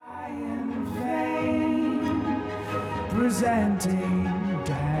Presenting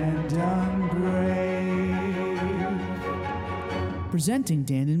Dan Brave. Presenting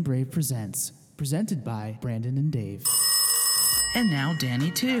Dan and Brave Presents. Presented by Brandon and Dave. And now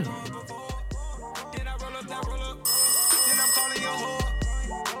Danny too.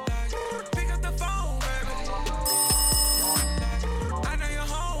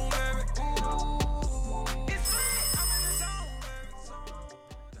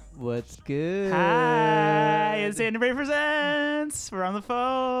 What's good? Hi, it's Dan and Brave Presents. We're on the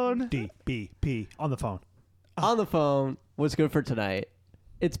phone. DBP on the phone. On the phone. What's good for tonight?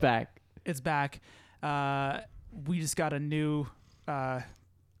 It's back. It's back. We just got a new Family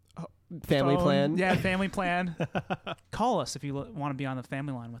phone. plan. Yeah, family plan. Call us if you want to be on the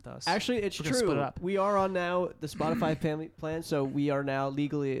family line with us. Actually, it's We're gonna split true. it up. We are on now the Spotify family plan, so we are now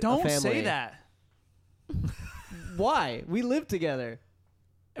legally Don't a family. say that. Why? We live together.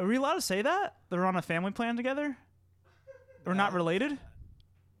 Are we allowed to say that? They're on a family plan together? We're not related?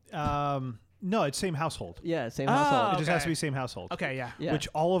 No, it's same household. Yeah, same Oh, household. It just okay. has to be same household. Okay, yeah. Yeah. Which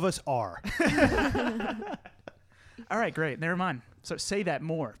all of us are. All right, great. Never mind. So say that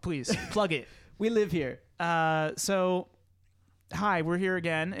more, please. Plug it. We live here. So, hi, we're here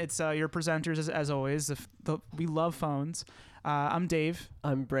again. It's your presenters, as always. We love phones. I'm Dave.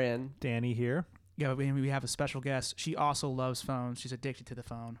 I'm Bran. Danny here. Yeah, we have a special guest. She also loves phones. She's addicted to the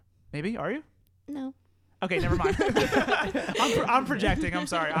phone. Maybe? Are you? No. Okay, never mind. I'm projecting. I'm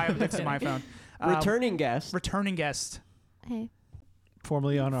sorry. I am addicted to my phone. Returning guest. Returning guest. Hey.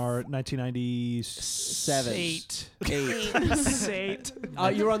 Formerly on our 1990s. Seven. Eight. Eight.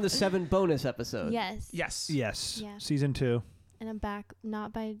 You were on the 7 bonus episode. Yes. Yes. Yes. Yeah. Season 2. And I'm back,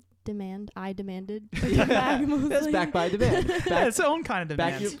 not by demand. I demanded. That's back by demand. Yeah, Back, its own kind of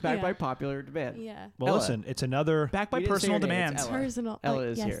back, demands. back Yeah. by popular demand. Yeah. Well, Ella. listen, it's another. Back by We didn't say personal her name, it's demands. Ella. Personal. Ella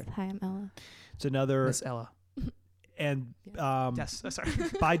is yes. here. Hi, I'm Ella. It's another. Miss Ella. And Yes. Sorry.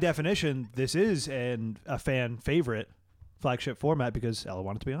 by definition, this is a fan favorite flagship format because Ella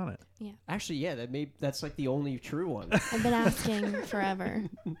wanted to be on it. Yeah. Actually, yeah, that's like the only true one. I've been asking forever.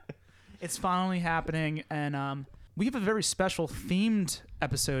 It's finally happening, and we have a very special themed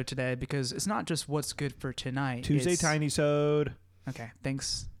episode today because it's not just what's good for tonight. Tuesday it's, Tiny Sode. Okay,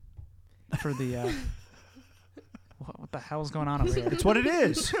 thanks for the. What the hell's going on over here? It's what it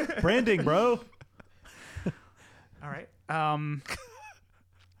is. Branding, bro. All right. Let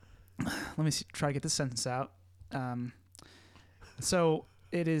me try to get this sentence out. So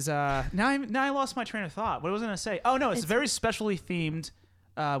it is. Now I lost my train of thought. What was I going to say? Oh no, it's very specially themed.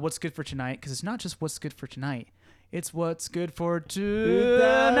 What's good for tonight? Because it's not just what's good for tonight. It's what's good for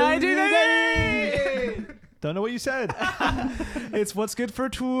tonight. Don't know what you said. It's what's good for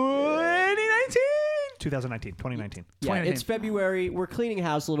 2019. 2019. Yeah, 2019. it's February. We're cleaning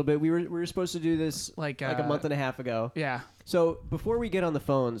house a little bit. We were supposed to do this Like a month and a half ago. Yeah. So before we get on the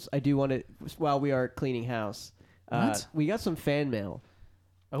phones, I do want to, while we are cleaning house, What? we got some fan mail.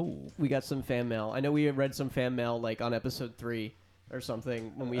 Oh. We got some fan mail. I know we had read some fan mail like on episode 3 or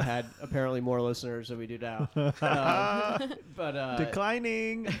something when we had apparently more listeners than we do now. But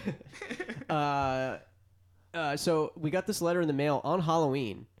Declining. so we got this letter in the mail on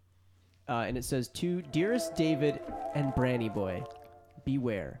Halloween. And it says, to dearest David and Branny Boy,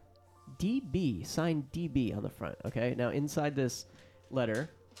 beware. DB, signed DB on the front, okay? Now, inside this letter,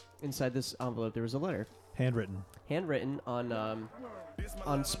 inside this envelope, there was a letter. Handwritten. Handwritten on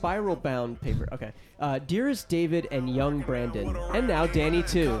spiral-bound paper. Okay. Dearest David and young Brandon, and now Danny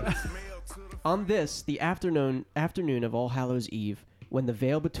too. On this, the afternoon of All Hallows Eve, when the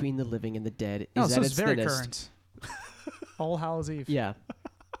veil between the living and the dead Oh, is so at it's its very thinnest. current. All Hallows Eve. Yeah.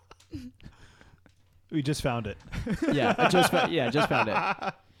 We just found it. Yeah, I just found it.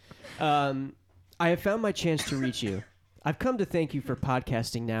 I have found my chance to reach you. I've come to thank you for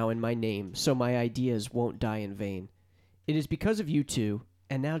podcasting now in my name, so my ideas won't die in vain. It is because of you two,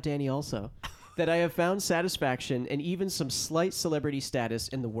 and now Danny also, that I have found satisfaction and even some slight celebrity status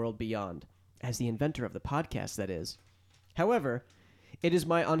in the world beyond, as the inventor of the podcast, that is. However, it is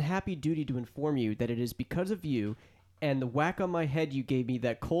my unhappy duty to inform you that it is because of you and the whack on my head you gave me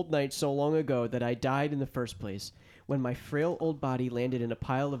that cold night so long ago that I died in the first place, when my frail old body landed in a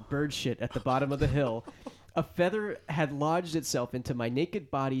pile of bird shit at the bottom of the hill. A feather had lodged itself into my naked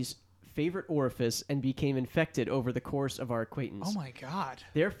body's favorite orifice and became infected over the course of our acquaintance. Oh my God.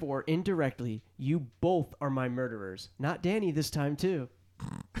 Therefore, indirectly, you both are my murderers. Not Danny this time, too.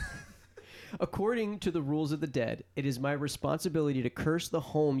 According to the rules of the dead, it is my responsibility to curse the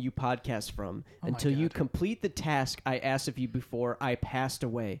home you podcast from until you complete the task I asked of you before I passed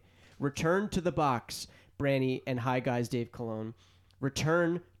away. Return to the box, Branny and Hi Guys Dave Cologne.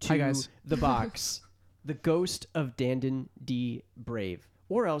 Return to Hi, guys. the box. The ghost of Dandon D. Brave.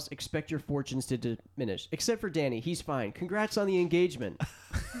 Or else expect your fortunes to diminish. Except for Danny. He's fine. Congrats on the engagement.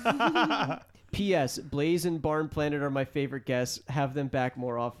 P.S. Blaze and Barn Planet are my favorite guests. Have them back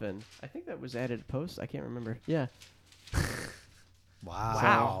more often. I think that was added post. I can't remember. Yeah.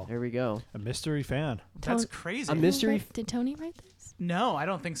 Wow. So, there we go. A mystery fan. That's Tony- crazy. A mystery. Did Tony write this? No, I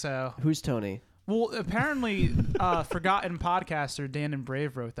don't think so. Who's Tony? Well, apparently, forgotten podcaster Dan and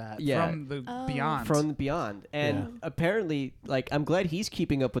Brave wrote that Yeah. from the Oh. Beyond. From the Beyond. And Yeah. apparently, like, I'm glad he's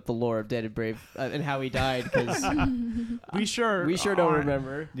keeping up with the lore of Dead and Brave and how he died, because we sure don't aren't.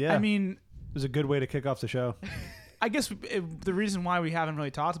 remember. Yeah. I mean, it was a good way to kick off the show. I guess the reason why we haven't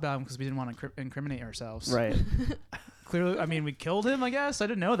really talked about him because we didn't want to incriminate ourselves. Right. Clearly, I mean, we killed him. I guess I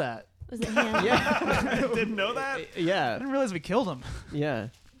didn't know that. Was it hand? Yeah. Didn't know that? I Yeah. didn't realize we killed him. Yeah.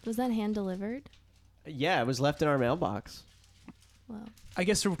 Was that hand delivered? Yeah, it was left in our mailbox. Well, I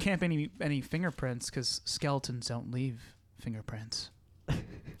guess there can't be any fingerprints because skeletons don't leave fingerprints.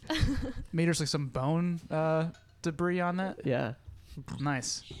 Maybe there's like some bone debris on that. Yeah.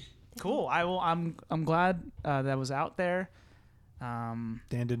 Nice, cool. I'm glad that was out there.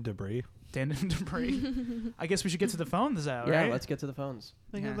 Dandon debris. Dan and debris. I guess we should get to the phones though, Yeah, right? let's get to the phones.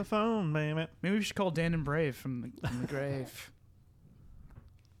 Think Yeah. of the phone, damn it. Maybe we should call Dan and Brave from the grave.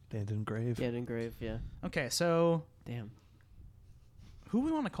 Dandon Grave. Dead and Grave, yeah. Okay, so Damn. who we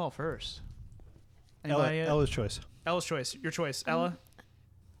want to call first? Ella, Anybody? Ella's choice. Ella's choice. Your choice, Ella.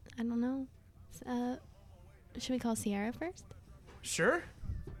 I don't know. Should we call Sierra first? Sure.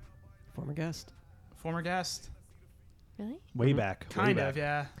 Former guest. Former guest. Really? Way back. way Kind back. of,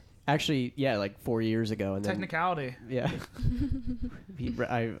 yeah. Actually, yeah, like 4 years ago, and then Technicality. yeah,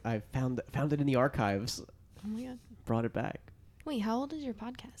 I found it in the archives, Oh my god. brought it back. Wait, how old is your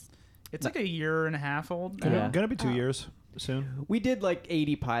podcast? It's like a year and a half old. Gonna, Yeah. gonna be 2 Oh. years soon. We did like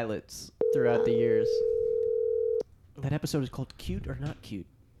 80 pilots throughout the years. That episode is called "Cute or Not Cute."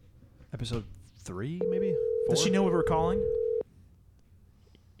 Episode 3, maybe? 4? Does she know what we're calling?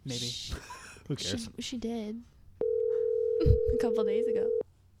 Maybe. Who cares? She did. A couple days ago.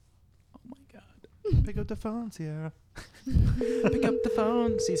 Oh my god. Pick up the phone, Sierra. Pick up the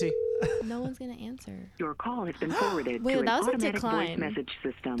phone, Cece. No one's gonna answer. Your call has been forwarded Wait, to an that was a automatic decline. voice message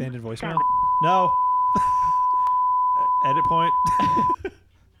system. Dandon voicemail? No. Edit point.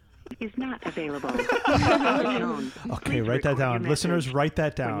 Is not available. Tone. Okay, Please write that record your down. Listeners, message. write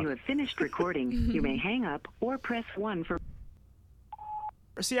that When you down. have finished recording, you may hang up or press 1 for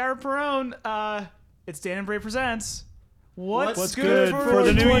Sierra Perone, it's Dan and Brave presents What's good for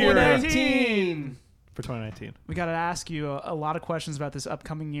the new year? 2019? For 2019. We got to ask you a lot of questions about this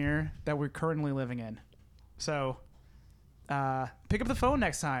upcoming year that we're currently living in. So, pick up the phone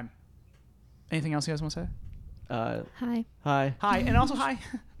next time. Anything else you guys want to say? Hi. Hi. Hi, and also hi.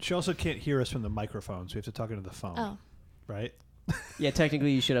 She also can't hear us from the microphone, so we have to talk into the phone. Oh. Right? Yeah,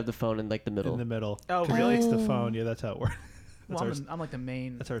 technically you should have the phone in like the middle. In the middle. Oh, 'Cause really? It's the phone. Yeah, that's how it works. Well, That's, I'm like the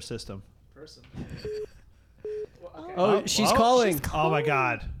main that's our system. person. Oh, she's oh, calling. Oh my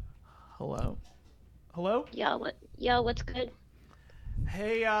God. Hello. Hello? Yo, what's good?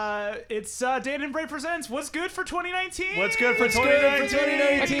 Hey, it's Dan and Brave presents What's Good for 2019? What's good for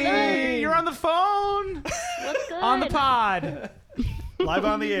 2019? What's good? You're on the phone. What's good? On the pod. Live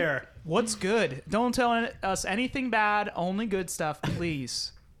on the air. What's good? Don't tell us anything bad, only good stuff,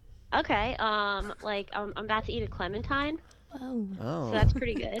 please. Okay, I'm about to eat a clementine, Oh. Oh. so that's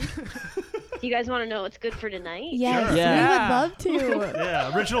pretty good. You guys want to know what's good for tonight? Yes, Sure. Yeah. we would love to.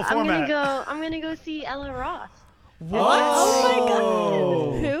 Yeah, original I'm format. gonna go see Ella Ross. What? Oh my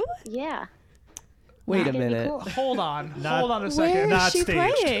god. Who? Yeah. Wait a It's gonna be minute. cool. Hold on. Not- Hold on a Where second. is Not she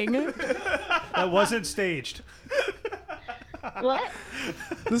staged. playing? That wasn't staged. What?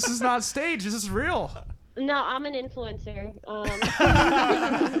 This is not staged. This is real. No, I'm an influencer.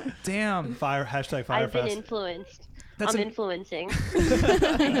 Damn. Hashtag I've been Firefest. influenced. That's I'm an- influencing.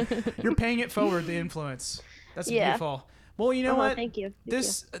 You're paying it forward, the influence. That's Yeah. beautiful. Well, you know what? Thank you.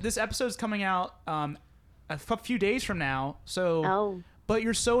 This episode's coming out a few days from now. So, Oh. but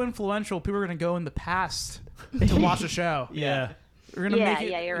you're so influential, people are gonna go in the past to watch the show. Yeah. We're gonna Yeah, make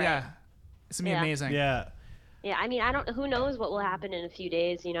it. yeah, you're right. Yeah, it's gonna be Yeah. amazing. Yeah. Yeah, I mean, who knows what will happen in a few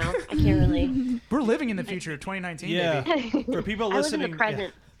days, you know? I can't really. We're living in the future, 2019. Yeah. Baby. For people I live in listening, the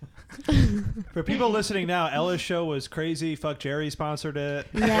present. for people listening now, Ella's show was crazy. Fuck Jerry sponsored it.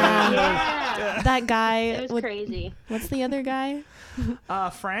 Yeah. Yeah. That guy. It was with- crazy. What's the other guy?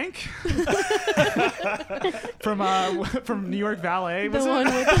 Frank from New York Ballet. The Was one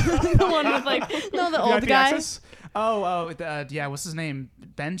it? with the one with like no, the old VIP guy. access? Yeah. What's his name?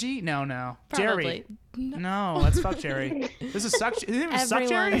 Benji? No. Jerry. Probably. No, that's fuck Jerry. This is suck. His name is Suck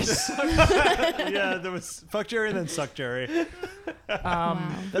Jerry. Yeah, there was fuck Jerry and then suck Jerry. Wow.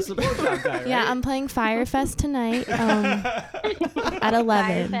 That's the blowjob guy, right? Yeah, I'm playing Firefest tonight at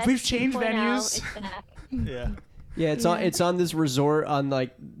 11. Firefest We've changed 2.0 venues. is back. Yeah. Yeah, it's on this resort on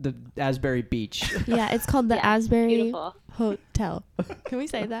like the Asbury Beach. Yeah, it's called the Yeah, Asbury beautiful. Hotel. Can we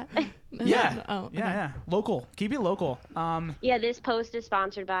say that? Yeah. Oh, okay. Yeah. Local. Keep it local. Yeah, this post is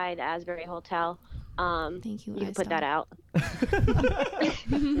sponsored by the Asbury Hotel. Thank you. You can put that out.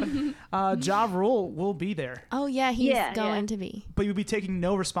 Ja Rule will be there, Oh yeah, he's Yeah, going yeah. to be. but you'll be taking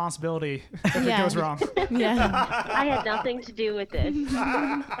no responsibility if it Yeah. goes wrong. Yeah. I had nothing to do with this.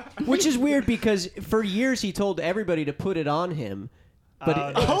 Which is weird because for years he told everybody to put it on him. But Oh,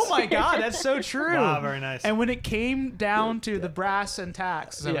 it- nice. Oh my God, that's so true. Wow, very nice. And when it came down to the brass and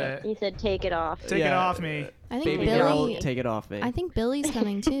tacks of Yeah. it, He said, "Take it off." take it Yeah. off me. I think baby Billy. girl, take it off me. I think Billy's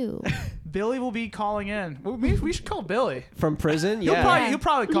coming too. Billy will be calling in. We should call Billy. From prison, yeah. He'll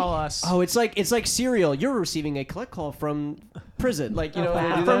probably call us. Oh, it's like serial. You're receiving a collect call from prison. Like, you know, wow.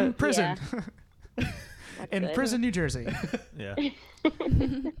 they do From that? prison. That's In good. prison, New Jersey. Yeah.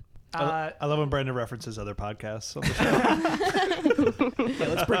 Uh, I love when Brandon references other podcasts on the show. Yeah,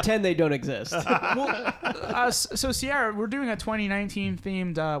 let's pretend they don't exist. so Sierra, we're doing a 2019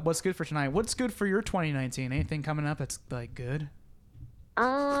 themed What's Good for Tonight. What's good for your 2019? Anything coming up that's like good?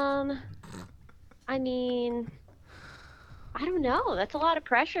 I mean, I don't know. That's a lot of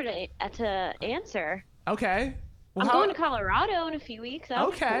pressure to answer. Okay. Well, I'm going to Colorado in a few weeks.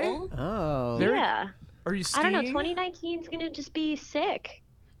 That'll be Okay. cool. Oh. Very- Yeah. Are you I skiing? don't know. 2019 is gonna just be sick.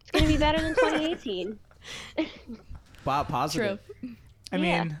 It's gonna be better than 2018. Wow, positive. I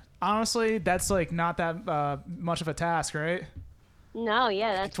Yeah. mean, honestly, that's like not that much of a task, right? No,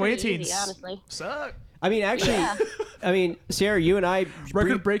 yeah, that's pretty 2018 easy, honestly. Suck. I mean, actually, Yeah. I mean, Sierra, you and I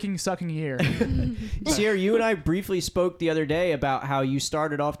Record-breaking sucking year. Sierra, you and I briefly spoke the other day about how you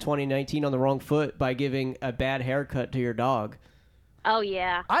started off 2019 on the wrong foot by giving a bad haircut to your dog. Oh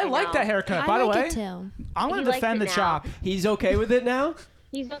yeah. I like know. that haircut. I By the like way, it too. I'm gonna He likes defend it the now. chop. He's okay with it now?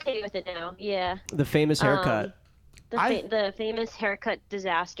 He's okay with it now. Yeah. The famous haircut. The famous haircut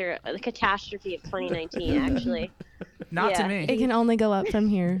disaster, the catastrophe of 2019, actually. Not to Yeah. me. It can only go up from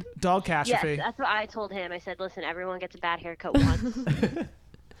here. Dog Yes, catastrophe. that's what I told him. I said, listen, everyone gets a bad haircut once.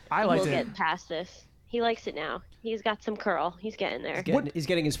 I We'll liked it. get past this. He likes it now. He's got some curl. He's getting there. He's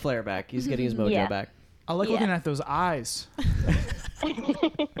getting his flair back. He's getting his mojo Yeah. back. I like Yeah. looking at those eyes.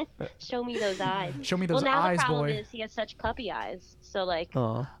 Show me those eyes. Show me those well, now eyes, the problem boy. is he has such puppy eyes. So, like,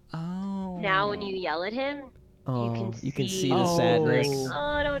 Oh, Oh. now when you yell at him, you can see the the Oh. sadness.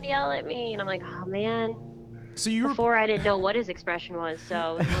 oh, don't yell at me. And I'm like, oh, man. So you were Before I didn't know what his expression was,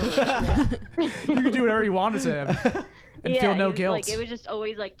 so you could do whatever you wanted to him and feel no he was, guilt. Like, it was just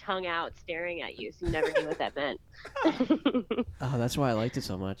always like tongue out, staring at you, so you never knew what that meant. Oh, that's why I liked it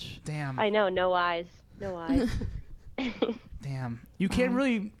so much. Damn. I know, no eyes, no eyes. Damn. You can't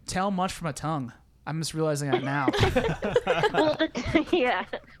really tell much from a tongue. I'm just realizing that now. Well, yeah.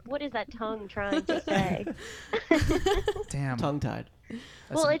 What is that tongue trying to say? Damn. Tongue-tied.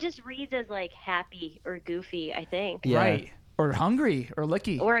 Well, it just reads as like happy or goofy, I think, Yeah. Right. Or hungry or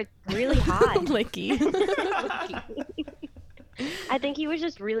licky. or really hot. Licky. I think he was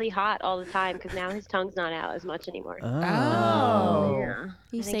just really hot all the time because now his tongue's not out as much anymore. Oh. Yeah.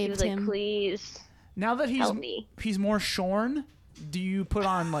 You I think he saved was like, him. please Now that help me. he's more shorn, do you put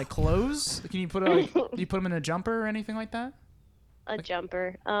on like clothes? Can you put do you put him in a jumper or anything like that? A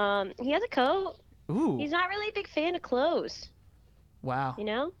jumper. He has a coat. Ooh. He's not really a big fan of clothes, Wow. you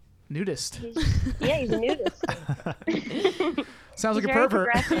know? Nudist. Yeah, he's a nudist. Sounds like He's a very pervert.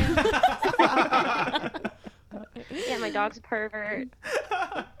 progressive. Yeah, my dog's a pervert.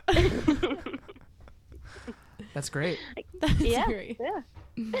 That's great. That's Yeah. great. Yeah.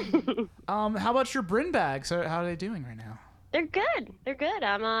 How about your Bryn bags? How are they doing right now? They're good. They're good.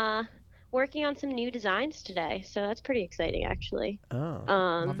 I'm working on some new designs today, so that's pretty exciting actually. Oh.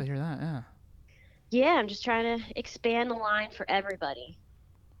 Love to hear that. Yeah. Yeah, I'm just trying to expand the line for everybody.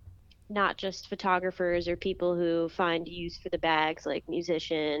 Not just photographers or people who find use for the bags, like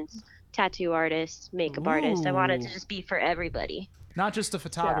musicians, tattoo artists, makeup artists. I want it to Ooh. just be for everybody. Not just a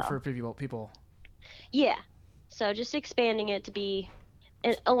photographer people. Yeah. So just expanding it to be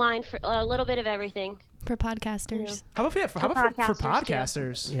a line for a little bit of everything. For podcasters. How about for podcasters, too.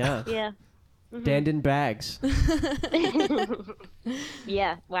 podcasters? Yeah. Yeah. Dandin bags.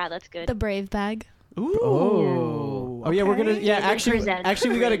 Yeah. Wow, that's good. The Brave bag. Ooh. Oh. Oh yeah, we're gonna. okay. Yeah, Presents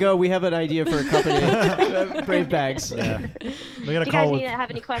actually, we gotta go. We have an idea for a company. Brave bags. Yeah. We got If a you guys call with. have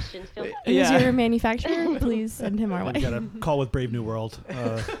any questions, feel free. Who's Yeah. your manufacturer? Please send him our We way. got a call with Brave New World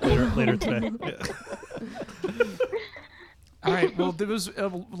later today. Yeah. All right. Well, it was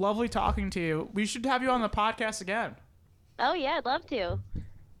lovely talking to you. We should have you on the podcast again. Oh yeah, I'd love to.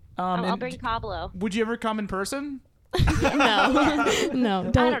 I'll And bring Pablo. would you ever come in person? No, no,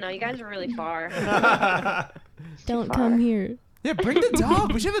 I don't know. You guys are really far. don't come here. Yeah, bring the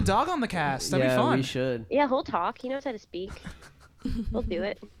dog. We should have the dog on the cast. That'd yeah, be fun. we should. Yeah, he'll talk. He knows how to speak. We'll do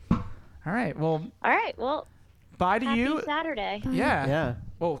it. All right. Well, All right. Well, bye to happy you. Saturday. Yeah. Yeah.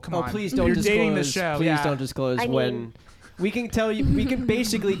 Oh, come Oh, on. please don't You're disclose. dating the show. Please yeah. don't disclose I when. mean- We can tell you. We can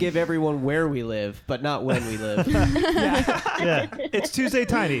basically give everyone where we live, but not when we live. Yeah. It's Tuesday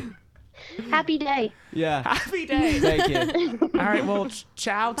Tiny. Happy day. Yeah. Happy day. Thank you. All right. Well,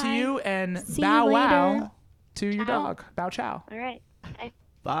 ciao to Bye. you and See bow you wow later. to your Ciao. dog. Bow chow. All right. Bye.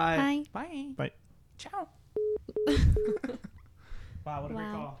 Bye. Bye. Bye. Bye. Ciao. Wow, what a great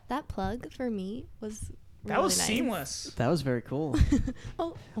Wow, call. that plug for me was really That was nice. seamless. That was very cool.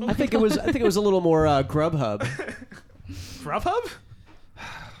 Oh, I think it was. I think it was a little more Grubhub. Grubhub?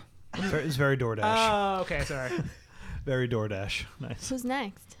 It's very DoorDash. Oh, okay. Sorry. Very DoorDash. Nice. who's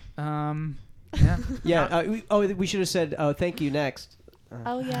next? Yeah. Yeah. We should have said, "Oh, thank you." Next.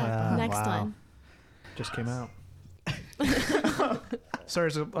 Oh yeah, next wow. one. Just came out. Sorry,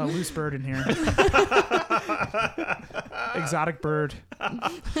 there's a loose bird in here. Exotic bird.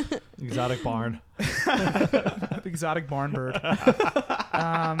 Exotic barn. Exotic barn bird.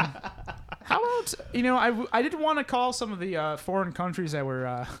 How about, I did want to call some of the foreign countries that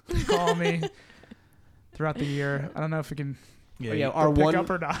were calling me throughout the year. I don't know if we can Yeah. Oh, yeah. pick up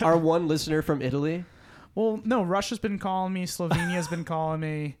or not. Our one listener from Italy. Well, no, Russia's been calling me. Slovenia's been calling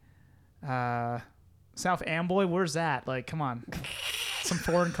me. South Amboy, where's that? Like, come on. Some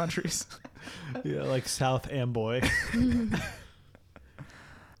foreign countries. Yeah, like South Amboy.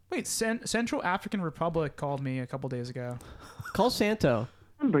 Wait, Central African Republic called me a couple days ago. Call Santo.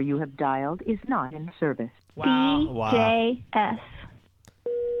 Number you have dialed is not in service. Wow. Wow. DJS.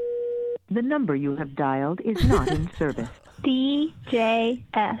 The number you have dialed is not in service.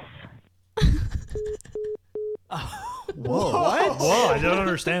 DJS. Whoa. What? Whoa, I don't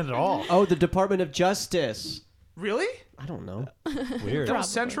understand at all. Oh, the Department of Justice. Really? I don't know. Weird. That was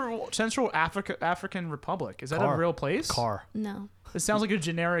Central African Republic. Is that Car. a real place? Car. No. It sounds like a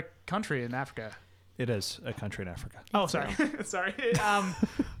generic country in Africa. It is a country in Africa. Oh, sorry. Sorry.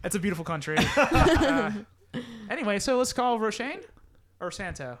 It's a beautiful country. Anyway, so let's call Roshane or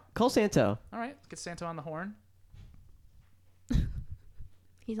Santo. Call Santo. All right, get Santo on the horn.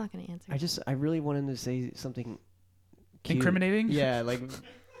 He's not gonna answer. I really wanted to say something cute. Incriminating? Yeah, like.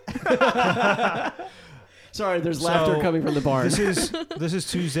 Sorry, there's laughter So, coming from the barn. This is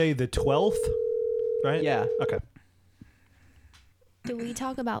Tuesday the 12th, right? Yeah. Okay. Do we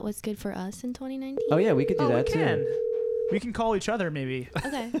talk about what's good for us in 2019? Oh yeah, we could do that we too. can. We can call each other maybe.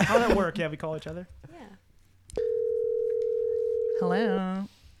 Okay. How would that work? Yeah, we call each other. Yeah. Hello.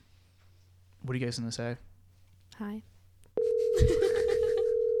 What are you guys gonna say? Hi.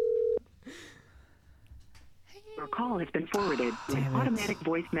 Your call has been forwarded to an automatic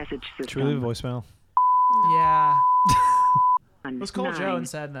voice message Should we leave system. a voicemail? Yeah. One Let's call Joe nine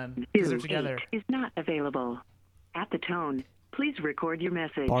instead then, because they're two together. eight is not available. At the tone, please record your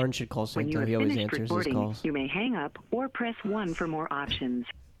message. Barn should call When you Santo. have He always finished answers his recording, calls. you may hang up or press 1 for more options.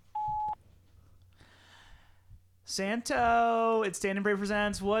 Santo, it's Stand and Brave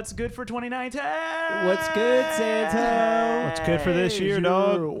presents What's Good for 2019. What's good, Santo? What's good for this year,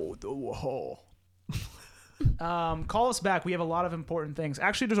 dog? Call us back. We have a lot of important things.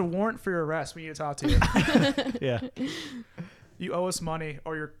 Actually, there's a warrant for your arrest. We need to talk to you. Yeah. You owe us money,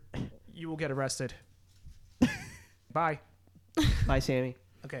 or you will get arrested. Bye. Bye, Sammy.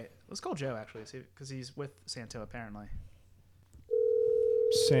 Okay, let's call Joe actually, see, because he's with Santo apparently.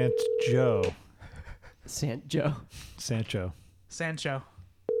 Sant Joe. Joe. Sancho. Sancho.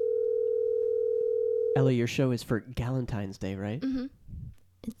 Ellie, your show is for Galentine's Day, right? Mm-hmm.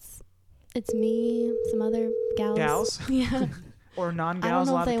 It's me, some other gals. Gals? Yeah. Or I don't non-gals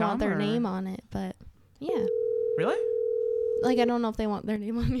know allowed if they to come? want their or- name on it, but yeah. Really? Like I don't know if they want their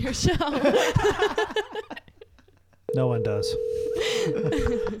name on your show. No one does.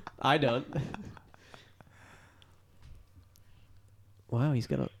 I don't. Wow, he's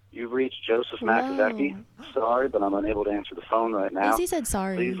got a. You've reached Joseph Makazaki. Sorry, but I'm unable to answer the phone right now. Yes, he said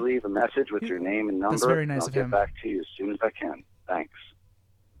sorry. Please leave a message with your name and number. That's very nice and I'll of get him. back to you as soon as I can. Thanks.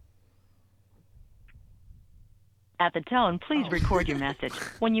 At the tone, please record your message.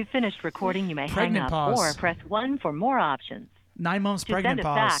 When you've finished recording, you may Pregnant hang up pause. or press 1 for more options. 9 months To pregnant send a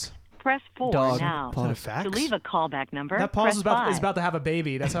pause. fax, press 4 Dog now. Is that a fax? To leave a callback number, That pause press is 5. about to have a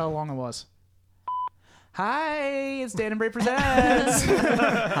baby. That's how long it was. Hi, it's Dan and Bray Presents.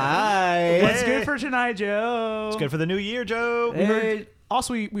 Hi. What's good for tonight, Joe? It's good for the new year, Joe. Hey.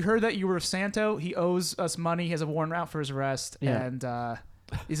 Also, we heard that you were Santo. He owes us money. He has a warrant out for his arrest, Yeah. and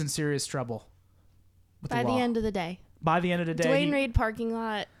he's in serious trouble with By the the law. end of the day. By the end of the day. Dwayne Reed parking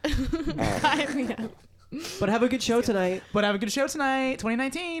lot. 5 p.m. But have a good show tonight. But have a good show tonight,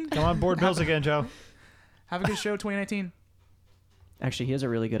 2019. Come on board bills again, Joe. Have a good show, 2019. Actually, he has a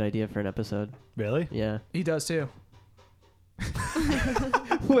really good idea for an episode. Really? Yeah. He does too.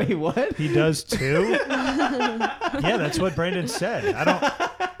 Wait, what? He does too? Yeah, that's what Brandon said. I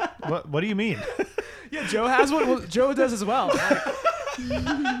don't. What do you mean? Yeah, Joe has what well, Joe does as well.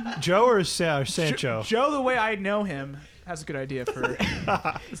 Joe or Sancho? Joe, the way I know him, has a good idea for.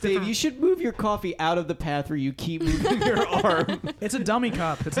 Dave, you should move your coffee out of the path where you keep moving your arm. It's a dummy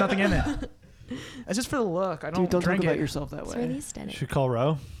cup. It's nothing in it. It's just for the look. I don't, Dude, don't talk drink about it. yourself that It's way. really aesthetic. Should we call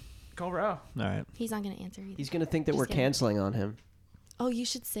Ro? Call Row. All right. He's not going to answer either. He's going to think that Just we're kidding. canceling on him. Oh, you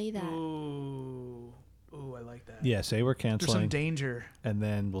should say that. Ooh, I like that. Yeah, say we're There's some canceling, danger. and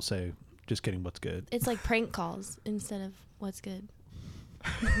then we'll say, just kidding, what's good? It's like prank calls instead of what's good.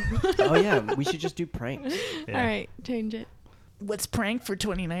 Oh, yeah. We should just do pranks. Yeah. All right, change it. What's prank for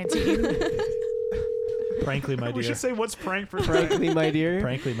 2019? Frankly, my We dear. should say what's prank for Frankly, my dear.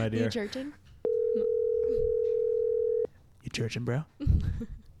 Frankly, my You dear. churching? You churching, bro?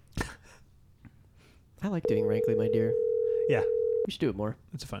 I like doing Frankly, my dear. Yeah, We should do it more.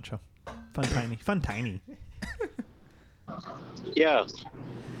 it's a fun show. Fun tiny. Yeah.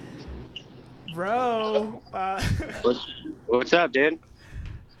 Bro, What's up, dude?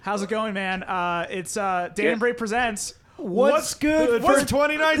 how's it going, man? It's Dan and Bray Presents. What's good for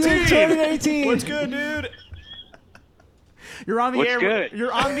 2019? 2019. What's good, dude? You're on the What's air. good?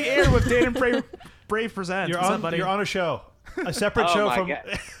 You're on the air with Dan and Bray Presents. You're What's on. up, buddy? You're on a show, a separate Oh show my from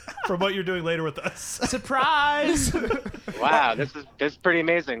God. from what you're doing later with us. Surprise! Wow, this is pretty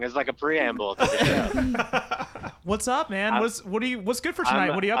amazing. This is like a preamble to the show. What's up, man? I'm- What's good for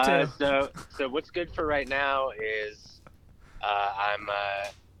tonight? What are you up to? So what's good for right now is I'm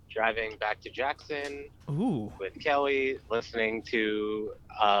driving back to Jackson Ooh. with Kelly, listening to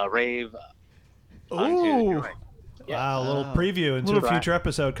rave. Ooh. Wow, a little preview into Little a future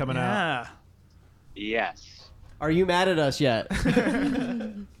episode coming out. Yeah. Yes. Are you mad at us yet?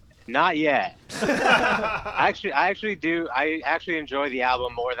 Not yet. I actually do. I actually enjoy the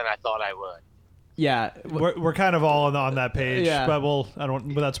album more than I thought I would. Yeah. We're kind of all on that page, Yeah. but I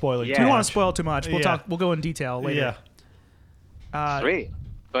don't without spoiling. Yeah. We too don't want much. to spoil too much. We'll Yeah. talk. We'll go in detail later. Yeah. Sweet.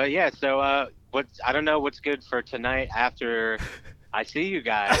 But yeah, so I don't know what's good for tonight after I see you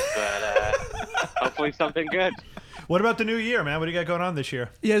guys, but hopefully something good. What about the new year, man? What do you got going on this year?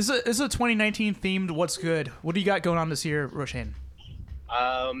 Yeah, this is a 2019 themed. What's good? What do you got going on this year, Roshan?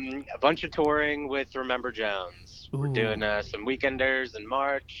 A bunch of touring with Remember Jones. We're Ooh. doing some weekenders in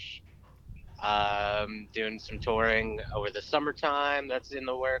March. Doing some touring over the summertime. That's in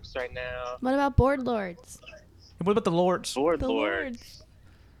the works right now. What about Board Lords? What about the Lords? Board The Lords.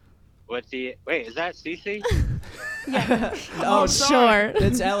 Wait, is that Cece? Yeah. Oh, sure.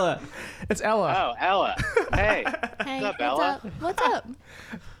 It's Ella. It's Ella. Oh, Ella. Hey. Hey, What's up, Ella? What's up?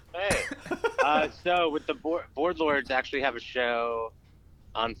 Hey. So with the Board Lords actually have a show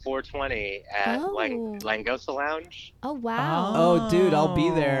on 420 at Oh. Langosa Lounge. Oh, wow. Oh, dude, I'll be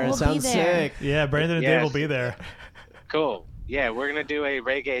there. We'll It sounds be there. sick. Yeah, Brandon and Yes. Dave will be there. Cool. Yeah, we're gonna do a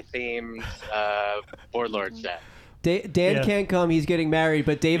reggae themed Board Lord set. Dan Yeah. can't come. He's getting married,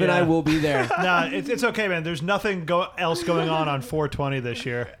 but Dave and I Yeah. will be there. No, it's okay, man. There's nothing else going on 420 this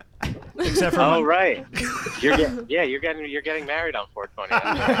year, except for Oh right, you're getting married on 420.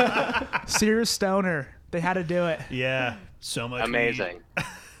 That's right. Sears Stoner. They had to do it. yeah, so much. Amazing.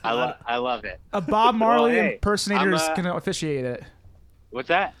 I love it. A Bob Marley Well, hey, impersonator is I'm, going to officiate it. What's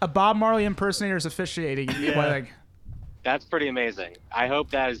that? A Bob Marley impersonator is officiating the wedding. That's pretty amazing. I hope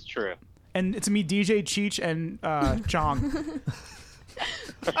that is true. And it's me, DJ Cheech, and Chong.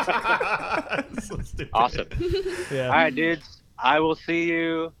 So stupid. Awesome. Yeah. All right, dudes. I will see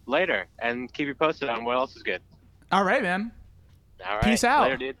you later and keep you posted on what else is good. All right, man. All right. Peace out.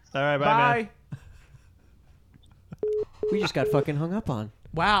 Later, dudes. All right, bye, Bye. man. We just got fucking hung up on.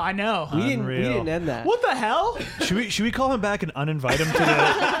 Wow, I know. We Unreal. didn't end that. What the hell? Should we call him back and uninvite him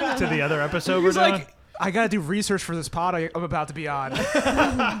to the other episode we're He's doing? like, I got to do research for this pod I'm about to be on.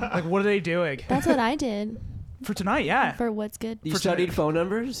 Like, what are they doing? That's what I did. For tonight, yeah. For what's good. You studied phone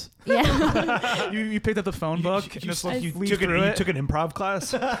numbers? Yeah. You picked up the phone book and just like you took an improv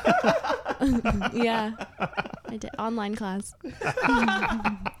class. Yeah. I did online class.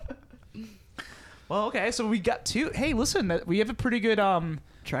 Well, okay, so we got two. Hey, listen, we have a pretty good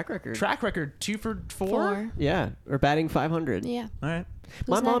track record. 2 for 4. Yeah, or batting 500. Yeah. All right.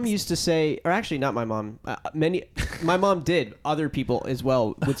 My mom used to say, or actually not my mom. My mom did. Other people as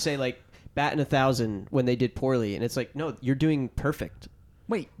well would say like batting 1,000 when they did poorly, and it's like, no, you're doing perfect.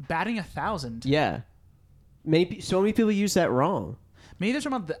 Wait, batting 1,000? Yeah. So many people use that wrong. Maybe they're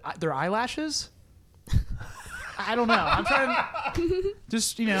talking about their eyelashes. I don't know. I'm trying to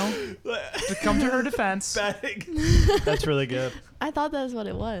just, to come to her defense. That's really good. I thought that's what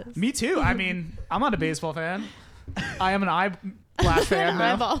it was. Me too. I mean, I'm not a baseball fan. I am an eyelash fan, though.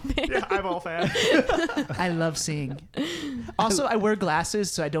 Eyeball fan. Yeah, eyeball fan. I love seeing. Also, I wear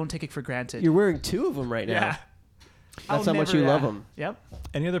glasses, so I don't take it for granted. You're wearing 2 of them right now. Yeah. That's how much you love them. Yep.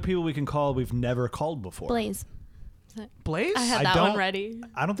 Any other people we can call we've never called before? Blaze. Blaze? I had that one ready.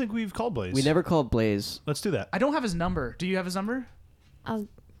 I don't think we've called Blaze. We never called Blaze. Let's do that. I don't have his number. Do you have his number? I'll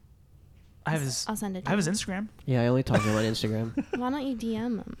send it to I have his you. Instagram. Yeah, I only talk to him on Instagram. Why don't you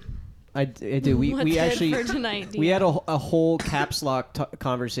DM him? I do. We What's good actually for tonight, we DM? had a whole caps lock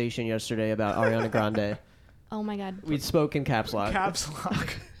conversation yesterday about Ariana Grande. Oh my god. We'd spoke in caps lock. Caps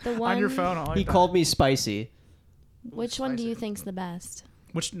lock. The one On your phone. I like He that. called me spicy. Which one do you think's the best?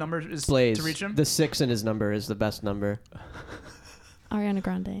 Which number is Blaze. to reach him? The 6 in his number is the best number. Ariana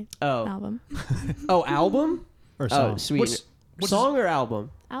Grande. Oh. Album. Oh, album? Or song. Oh, Sweetener. Song or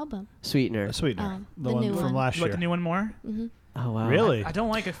album? Album. Sweetener. Sweetener. The the one new from one. last You like year. the new one more? Mm-hmm. Oh, wow. Really? I don't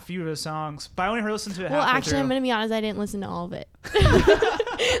like a few of his songs, but I only listened to it Well, halfway actually, through. I'm gonna be honest. I didn't listen to all of it.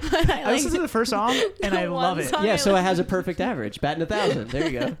 I listened to the first song, and I The love one it. song Yeah, I so it listened has a perfect average. Batting 1,000. There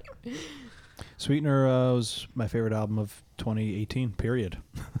you go. Sweetener was my favorite album of 2018, period.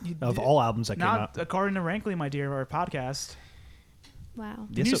 Of all albums that came Not out. according to Rankly, my dear, our podcast. Wow.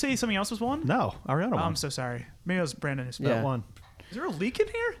 Did you say something else was one? No, Ariana Oh, won. I'm so sorry. Maybe it was Brandon who That Yeah. one. Is there a leak in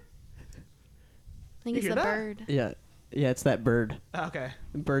here? I think You it's hear the that? bird. Yeah. Yeah, it's that bird. Okay.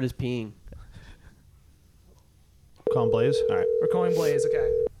 The bird is peeing. Call him Blaze. All right. We're calling Blaze. Okay.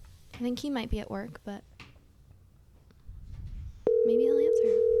 I think he might be at work, but maybe he'll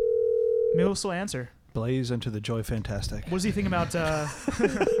answer. Maybe we'll still answer. Blaze into the Joy Fantastic. What does he think about?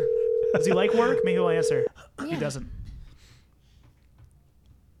 Does he like work? Maybe he'll answer. He Yeah. doesn't.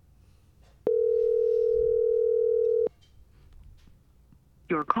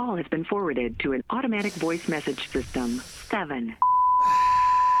 Your call has been forwarded to an automatic voice message system. 7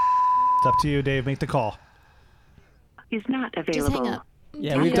 It's up to you, Dave. Make the call. is not Just available. hang up.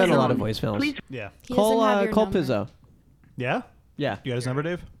 Yeah, He we've done a doesn't- lot of voicemails. Please Yeah. He doesn't Call have your call number. Pizzo. Yeah? Yeah. You got his number,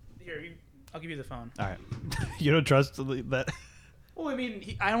 Dave? Here, I'll give you the phone. All right. You don't trust that? Well, I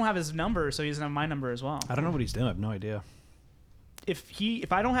mean, I don't have his number, so he doesn't have my number as well. I don't know what he's doing. I have no idea.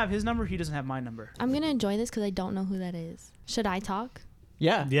 If I don't have his number, he doesn't have my number. I'm gonna enjoy this because I don't know who that is. Should I talk?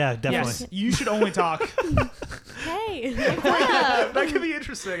 Yeah. Yeah, definitely. Yes, you should only talk. Hey. That could be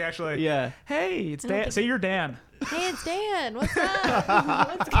interesting, actually. Yeah. Hey, it's Dan. Say you're Dan. Hey, it's Dan. What's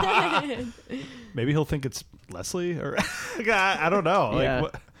up? What's good? Maybe he'll think it's Leslie or I don't know. Yeah.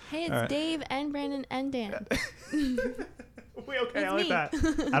 Like what? Hey, it's All right. Dave and Brandon and Dan. Wait, okay, I It's like me.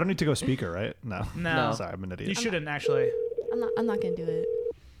 that. I don't need to go speaker, right? No. No. Sorry, I'm an idiot. You shouldn't actually. I'm not gonna do it.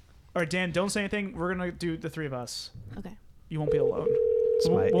 All right, Dan, don't say anything. We're gonna do the three of us. Okay. You won't be alone. It's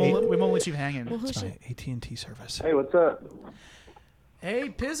my We won't let you hanging. Well, who It's should? my AT&T service. Hey, what's up? Hey,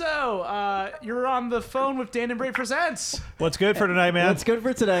 Pizzo, you're on the phone with Dan and Bray Presents. What's good for tonight, man? That's good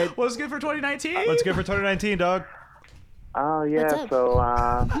for tonight. What's good for 2019? What's good for 2019, dog? Oh, yeah, What's up? so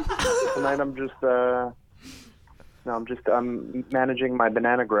tonight I'm managing my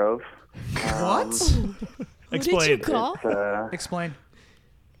banana grove. What? Who did you Explain. call? It's Explain.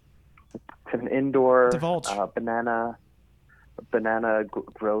 an indoor Divulge. banana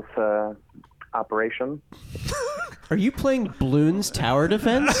growth operation. Are you playing Bloons Tower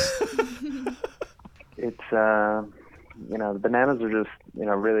Defense? It's the bananas are just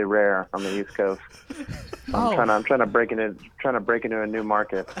really rare on the East Coast. So I'm trying to break into a new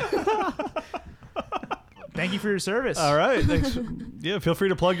market. Thank you for your service. All right. Thanks. Yeah, feel free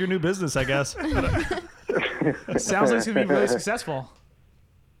to plug your new business, I guess. Sounds like it's gonna be really successful.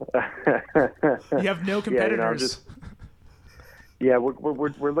 You have no competitors.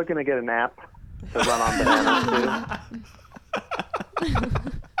 We're looking to get an app to run on bananas too.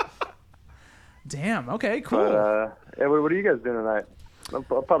 Damn. Okay. Cool. But what are you guys doing tonight?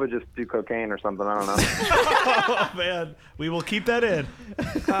 I'll probably just do cocaine or something. I don't know. Oh man, we will keep that in.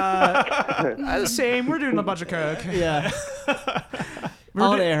 Same. We're doing a bunch of coke. Yeah. We're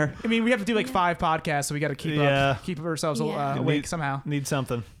On air. I mean, we have to do like 5 podcasts, so we got to keep ourselves Yeah. awake somehow. Need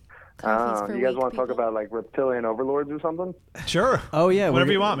something. Coffees for You guys weak want to talk people. about like reptilian overlords or something? Sure. Oh yeah. Whatever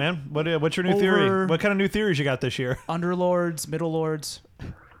we're- you want, man. What's your new theory? Over- What kind of new theories you got this year? Underlords, middle lords,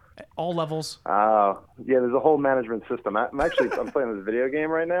 all levels. Yeah, there's a whole management system. I'm playing this video game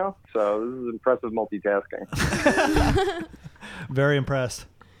right now, so this is impressive multitasking. Very impressed.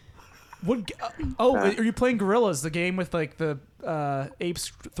 What? Are you playing Gorillas, the game with like the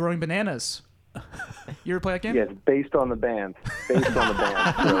apes throwing bananas? You ever play that game? Yeah, it's based on the band. Based on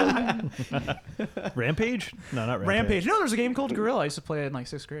the band. Rampage? No, not Rampage. Rampage. No, there's a game called Gorilla. I used to play it in like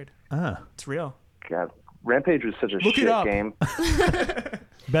 6th grade. Ah, It's real. God, Rampage was such a Look it shit up. game.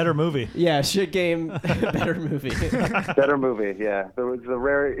 better movie. Yeah, shit game, better movie. Better movie, yeah. There was a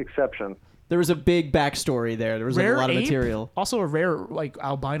rare exception. There was a big backstory there. There was like, a lot of ape? material. Also a rare like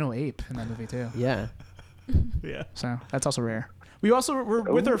albino ape in that movie too. Yeah. Yeah. So that's also rare. We're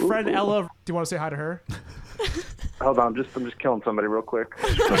with our friend Ella. Do you want to say hi to her? Hold on, I'm just killing somebody real quick.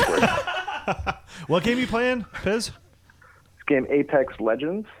 Just real quick. What game you playing, Piz? This game Apex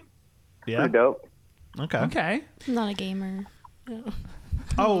Legends. Yeah. Pretty dope. Okay. Okay. I'm not a gamer.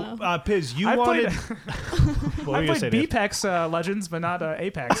 Oh, Piz, you I wanted. played, What were I you gonna say, played Dave? BPEX Legends, but not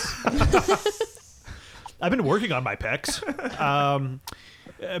Apex. I've been working on my pecs.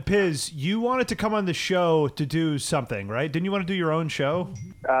 Piz, you wanted to come on the show to do something, right? Didn't you want to do your own show?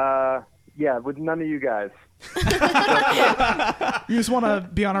 Yeah, with none of you guys. You just want to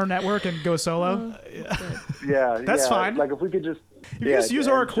be on our network and go solo? Yeah, That's yeah. fine. Like if we could just, You can just use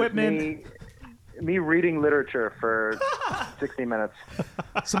our just equipment. Me reading literature for 60 minutes,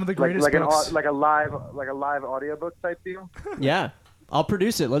 Some of the like greatest books. like a live audiobook type deal. Yeah. I'll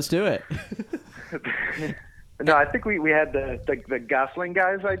produce it. Let's do it. No, I think we had the Gosling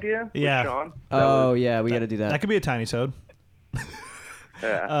guys idea. With Yeah. Sean. Oh, yeah. We got to do That that. could be a tiny sode.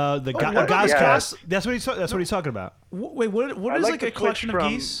 Yeah. The what about Goscast. That's what he's talking about. Wait, what I'd is like like to a collection switch of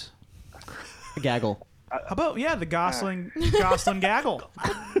from- geese? Gaggle. How about the Gosling gaggle?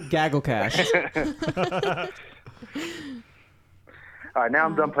 Gaggle cash. All right, now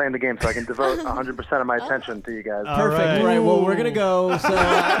I'm done playing the game, so I can devote 100% of my attention to you guys. All Perfect. right. All right. Well, we're going to go. So,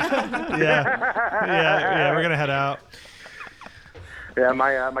 Yeah, we're gonna head out. Yeah,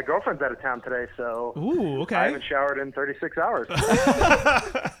 my girlfriend's out of town today, so Ooh, I okay. haven't showered in 36 hours.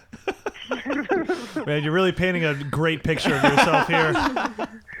 Man, you're really painting a great picture of yourself here.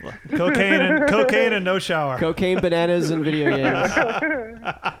 Cocaine and no shower. cocaine, bananas, and video games.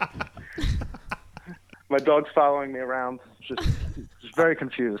 My dog's following me around, just very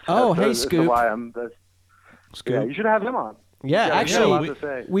confused. Oh, hey, as to Scoop. why I'm this. Scoop. Yeah, you should have him on. Yeah, Yeah, actually, he had a lot to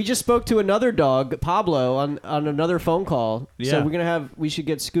say. we just spoke to another dog, Pablo, on another phone call. Yeah. So we should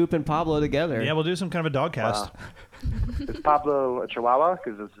get Scoop and Pablo together. Yeah, we'll do some kind of a dog cast. Is Pablo a Chihuahua?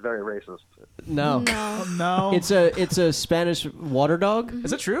 Because it's very racist. No. No. No. It's a Spanish water dog.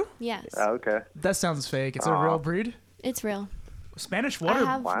 Is it true? Yes. Oh, okay. That sounds fake. It's a real breed. It's real. Spanish I water.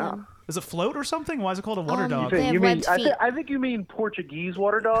 have Wow. them. Does it float or something? Why is it called a water dog? They have you mean? webbed feet. I think you mean Portuguese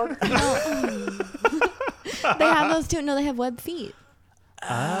water dog. They have those too. No, they have webbed feet.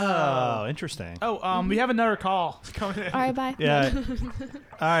 Oh, interesting. Oh, we have another call coming in. All right, bye. Yeah.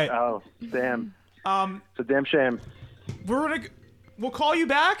 All right. Oh, damn. Um, It's a damn shame. we'll call you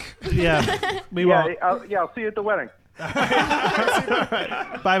back. Yeah. We Yeah, won't. I'll see you at the wedding.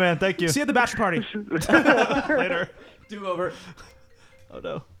 Bye, man. Thank you. See you at the bachelor party. Later. Do over. Oh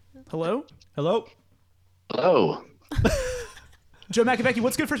no. Hello, Hello. Hello. Joe McAfee.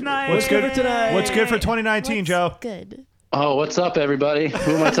 What's good for tonight? What's good for tonight? What's good for 2019, What's Joe? Good. Oh, what's up, everybody?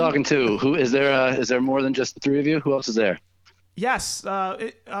 Who am I talking to? Who is there? Is there more than just the three of you? Who else is there? Yes.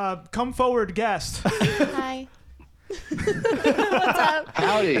 Come forward, guest. Hi. What's up?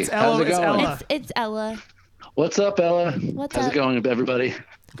 Howdy. It's How's Ella, it it's going? Ella. It's Ella. What's up, Ella? What's How's up? it going, everybody?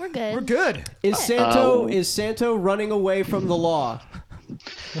 We're good. We're good. Is Santo running away from the law?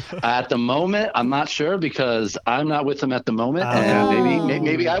 At the moment, I'm not sure because I'm not with him at the moment, and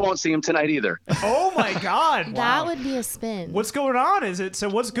maybe I won't see him tonight either. Oh my God. That would be a spin. What's going on? Is it so?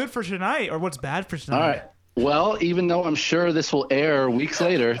 What's good for tonight, or what's bad for tonight? All right. Well, even though I'm sure this will air weeks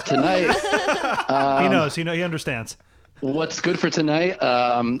later, tonight, He knows. He understands. what's good for tonight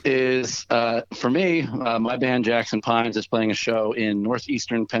is, for me, my band Jackson Pines is playing a show in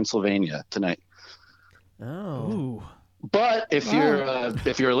northeastern Pennsylvania tonight. Oh. Ooh. But if you're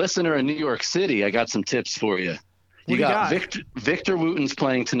a listener in New York City, I got some tips for you. do you got? Victor Wooten's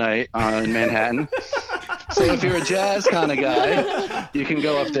playing tonight in Manhattan. So if you're a jazz kind of guy, you can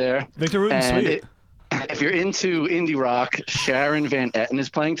go up there. Victor Wooten, sweet. If you're into indie rock, Sharon Van Etten is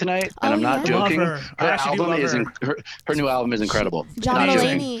playing tonight, and I'm not joking. Her Album is her new album is incredible. John Not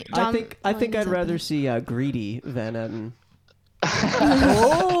Mulaney. I think I'd rather see Greedy Van Etten.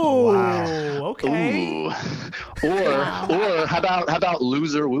 Oh, wow. Okay. Ooh. Or how about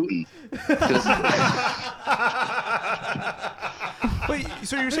Loser Wooten? Wait,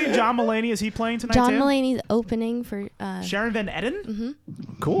 so you're saying John Mulaney, is he playing tonight John too? Mulaney's opening for Sharon Van Etten? Mm-hmm.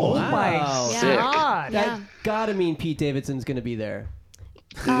 Cool. Oh my Sick. God. Yeah. That gotta mean Pete Davidson's gonna be there.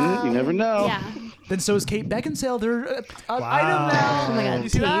 You never know. Yeah. Then so is Kate Beckinsale. They're an item now. Oh my God. You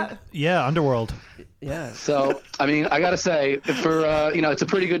see that? Yeah, Underworld. Yeah. So I mean, I gotta say, for it's a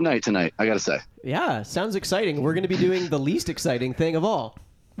pretty good night tonight. I gotta say. Yeah, sounds exciting. We're gonna be doing the least exciting thing of all.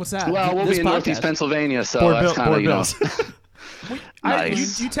 What's that? Well, we'll This be in Northeast podcast. Pennsylvania, so Board that's Bill- kind of Board Bills.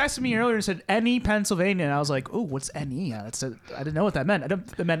 Nice. You texted me earlier and said NE Pennsylvania, and I was like, "Oh, what's NE?" I didn't know what that meant.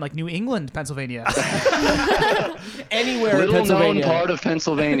 It meant like New England, Pennsylvania. Anywhere in Little known Pennsylvania. part of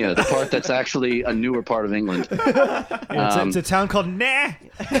Pennsylvania, the part that's actually a newer part of England. It's a town called Nah.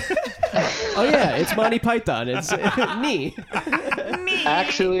 Oh yeah, it's Monty Python. It's me.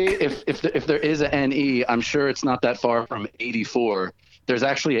 Actually, if there is a NE, I'm sure it's not that far from 84. There's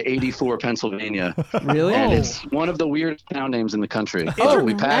actually a 84 Pennsylvania. Really? And it's one of the weirdest town names in the country. Oh,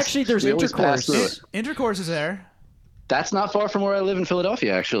 we pass, actually, there's we always pass Intercourse. through it. Intercourse is there. That's not far from where I live in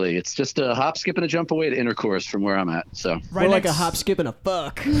Philadelphia, actually. It's just a hop, skip, and a jump away to Intercourse from where I'm at. So We're like a hop, skip, and a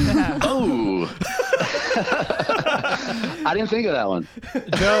fuck. Oh. I didn't think of that one.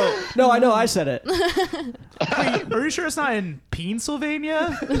 Joe. No, I know. I said it. Wait, are you sure it's not in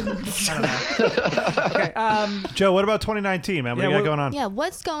Pennsylvania? I don't know. Okay. Joe, what about 2019, man? What do you got going on? Yeah,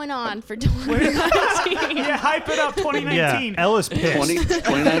 what's going on for 2019? Yeah, hype it up 2019. Yeah, Ella's pissed.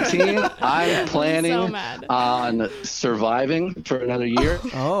 2019, I'm planning so mad. on surviving for another year.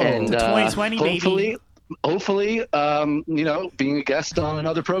 Oh. And To 2020, baby. hopefully, being a guest on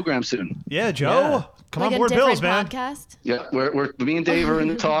another program soon. Yeah, Joe. Come Like on a board, different Bills, man. podcast? Yeah, we're me and Dave are in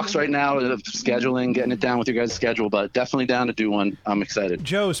the talks right now of scheduling, getting it down with your guys' schedule, but definitely down to do one. I'm excited.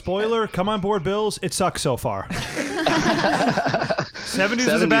 Joe, spoiler, come on board, Bills. It sucks so far. 70s is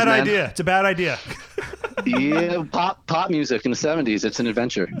a 70s, bad man. idea. It's a bad idea. Yeah, pop music in the 70s. It's an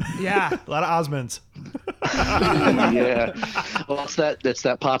adventure. Yeah. A lot of Osmonds. Yeah. Well, it's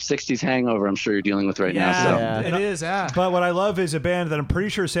that pop 60s hangover I'm sure you're dealing with right now. So. Yeah, it is. Yeah. But what I love is a band that I'm pretty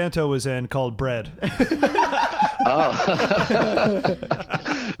sure Santo was in called Bread. Oh.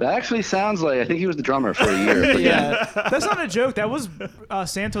 That actually sounds like I think he was the drummer for a year. But Yeah. That's not a joke. That was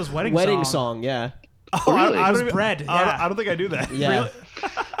Santo's wedding Wedding song. song. Yeah. Oh, really? I It was don't even- Bread. I Yeah. don't think I do that. Yeah.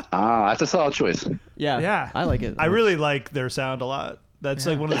 That's a solid choice. Yeah. Yeah. I like it. I really like their sound a lot. That's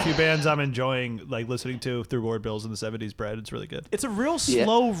like one of the few bands I'm enjoying, like listening to through Board Bills in the 70s. Bread, it's really good. It's a real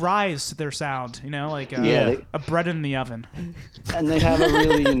slow rise to their sound, like Yeah. a bread in the oven. And they have a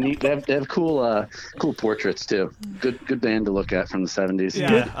really unique. They have cool portraits too. Good band to look at from the 70s.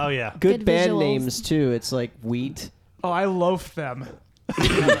 Yeah. Oh yeah. Good Good band visuals. names too. It's like Wheat. Oh, I loaf them.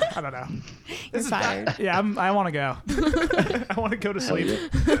 I don't know. You're fired. Yeah, I want to go. I want to go to sleep.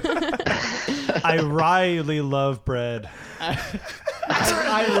 I really love Bread. I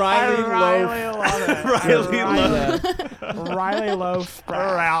I Riley Riley Loaf. love it. Riley Riley Loaf.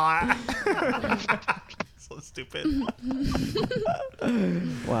 So stupid.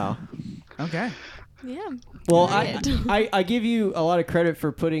 Wow. Okay. Yeah. Well, Right. I give you a lot of credit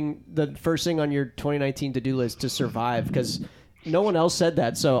for putting the first thing on your 2019 to-do list to survive, because no one else said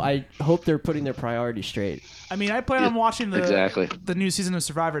that, so I hope they're putting their priorities straight. I mean, I plan on watching the new season of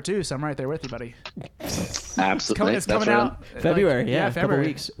Survivor too, so I'm right there with you, buddy. Absolutely. It's coming That's right. out February, like, yeah, a couple February.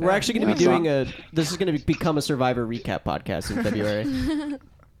 weeks. We're actually going to be doing this is going to become a Survivor recap podcast in February.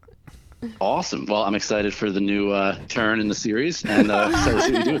 Awesome. Well, I'm excited for the new turn in the series, and excited to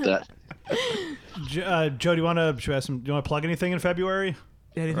see what you do with that. Joe, do you want to plug anything in February?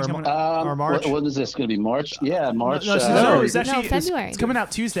 Yeah, anything coming out? Or March? What is this going to be? March? Yeah, March. No, it's actually February. It's coming out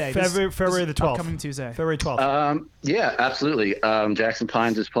Tuesday. February the 12th. Upcoming Tuesday. February 12th. Yeah, absolutely. Jackson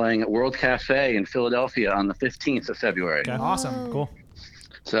Pines is playing at World Cafe in Philadelphia on the 15th of February. Okay. Awesome. Cool.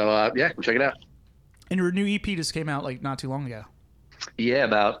 So, yeah, check it out. And your new EP just came out not too long ago. Yeah,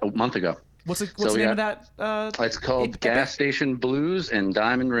 about a month ago. What's the name of that? It's called Gas Station Blues and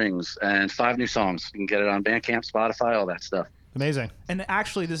Diamond Rings, and 5 new songs. You can get it on Bandcamp, Spotify, all that stuff. Amazing. And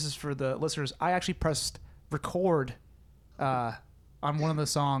actually, this is for the listeners. I actually pressed record on one of the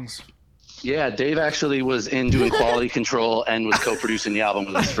songs Yeah, Dave actually was in doing quality control and was co-producing the album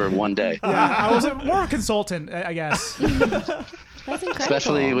with us for one day. Yeah, I was more of a consultant, I guess. That's incredible.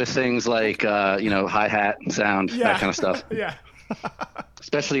 Especially with things like, hi-hat sound, that kind of stuff. Yeah.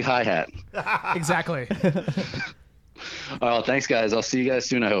 Especially hi-hat. Exactly. Oh, thanks, guys. I'll see you guys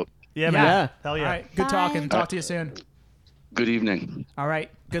soon, I hope. Yeah, man. Yeah. Hell yeah. All right. Good talking. Talk to you soon. Good evening. All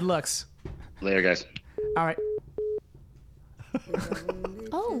right. Good looks. Later, guys. All right.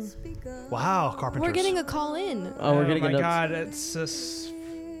 Oh, Wow, Carpenters. we're getting a call in. Oh, we're getting my an God. It's just...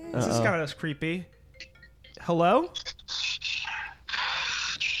 This is kind of creepy. Hello?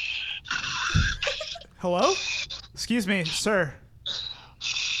 Hello? Excuse me, sir.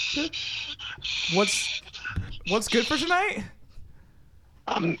 What's good for tonight?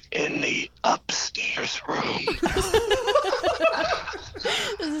 I'm in the upstairs room.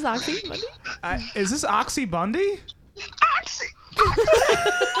 Is this Oxy Bundy? Is this Oxy Bundy? Oxy!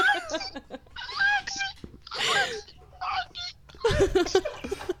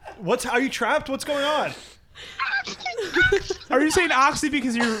 Are you trapped? What's going on? Are you saying Oxy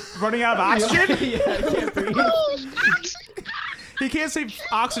because you're running out of oxygen? Yeah, I can't breathe. He can't say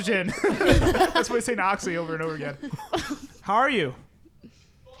oxygen. That's why he's saying Oxy over and over again. How are you?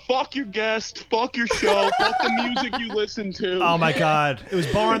 Fuck your guest. Fuck your show. Fuck the music you listen to. Oh my God! It was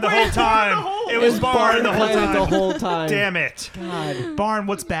Barn the whole time. It was Barn the whole Planet time. the whole time. Damn it! God. Barn,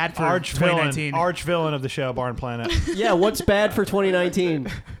 what's bad for Arch 2019? villain. Arch villain of the show, Barn Planet. Yeah, what's bad for 2019?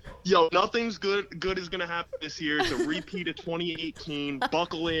 Yo, nothing's good is gonna happen this year. It's a repeat of 2018.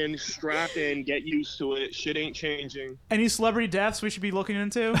 Buckle in, strap in, get used to it. Shit ain't changing. Any celebrity deaths we should be looking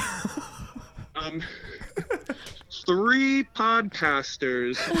into? 3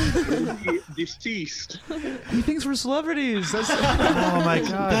 podcasters will be deceased. He thinks we're celebrities. That's... Oh my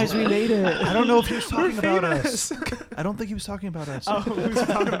God, Guys, we made it. I don't know if he was talking about famous. us. I don't think he was talking about us. Oh, who's he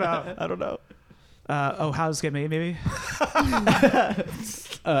talking about? I don't know. How's it get made, maybe?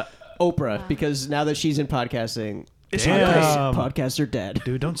 Oprah, because now that she's in podcasting, Damn. podcasts are dead.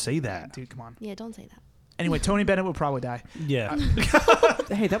 Dude, don't say that. Dude, come on. Yeah, don't say that. Anyway, Tony Bennett will probably die. Yeah.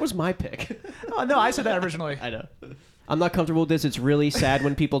 Hey, that was my pick. Oh, no, I said that originally. I know. I'm not comfortable with this. It's really sad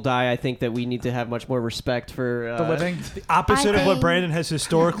when people die. I think that we need to have much more respect for The living. The opposite of what Brandon has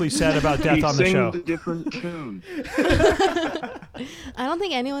historically said about death on the show. A different tune. I don't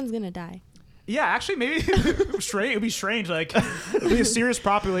think anyone's gonna die. Yeah, actually, maybe strange. It'd be strange. Like, it'd be a serious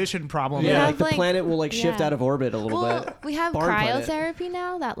population problem. Yeah, have, the like- planet will shift yeah. out of orbit a little Well, bit. we have Barn Planet. cryotherapy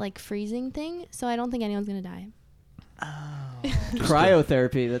now, that like freezing thing. So I don't think anyone's gonna die.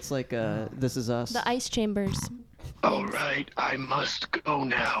 Cryotherapy. That's like This Is Us. The ice chambers. All right, I must go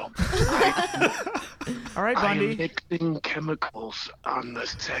now. All right, I am Bundy. mixing chemicals on the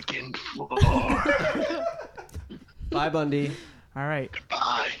 2nd floor. Bye, Bundy. All right.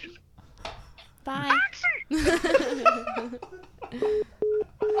 Bye. Bye.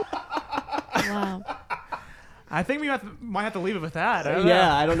 Wow. I think we might have to leave it with that. I don't know.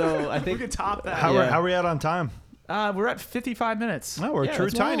 Yeah, I don't know. I We think could top that. How are we at on time? We're at 55 minutes. No, we're Yeah, true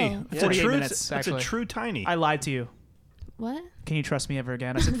that's- tiny. Wow. It's 48 a true. minutes, It's a actually. true tiny. I lied to you. What? Can you trust me ever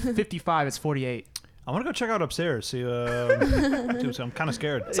again? I said 55. It's 48. I want to go check out upstairs. See, dude, so I'm kind of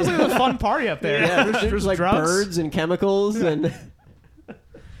scared. Sounds like a fun party up there. Yeah, There's there's like drugs. birds and chemicals and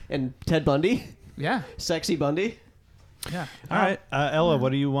Ted Bundy, Yeah. sexy Bundy. Yeah. All right, Ella,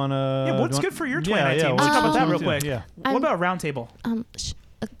 what do you want to? Yeah, what's good for your 2019? Yeah, Let's talk about that real yeah. quick. Yeah. What about Roundtable?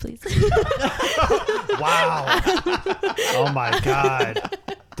 Please. Wow. Oh my God,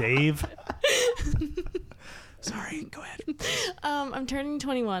 Dave. Sorry, go ahead. I'm turning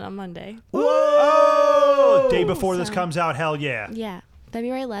 21 on Monday. Whoa! Day before this comes out, hell yeah. Yeah,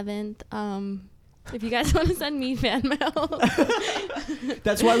 February 11th. If you guys want to send me fan mail.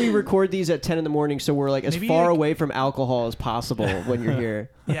 That's why we record these at 10 in the morning, so we're like as Maybe, far like- away from alcohol as possible when you're here.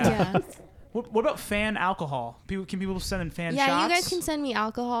 Yeah. Yeah. What about fan alcohol? Can people send in fan Yeah, shots? you guys can send me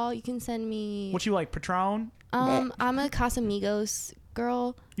alcohol. You can send me. What you like, Patron? I'm a Casamigos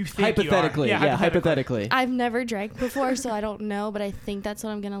girl. You think Hypothetically, you are. yeah, hypothetically. I've never drank before, so I don't know, but I think that's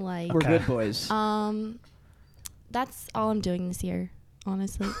what I'm gonna like. We're good boys. That's all I'm doing this year.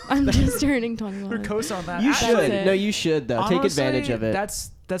 Honestly, I'm just turning 21. We're coast on that. You Actually, should. it. No, you should though. Take honestly, advantage of it.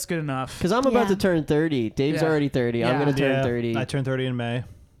 That's good enough. Because I'm about Yeah. to turn 30. Dave's Yeah. already 30. I'm Yeah. gonna turn Yeah, 30. I turned 30 in May.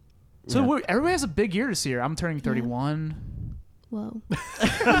 So Yeah. everybody has a big year this year. I'm turning 31. Whoa.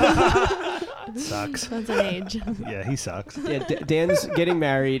 Sucks. That's an age. Yeah, he sucks. Yeah, Dan's getting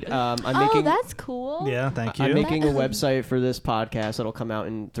married. I'm making. That's cool. Yeah, thank you. I'm making a website for this podcast that'll come out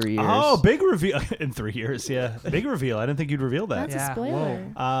in 3 years. Oh, big reveal in 3 years. Yeah, big reveal. I didn't think you'd reveal that. That's a spoiler.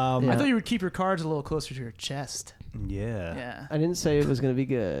 Whoa. I thought you would keep your cards a little closer to your chest. Yeah. Yeah. I didn't say it was going to be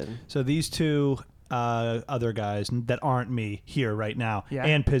good. So these two other guys that aren't me here right now, Yeah.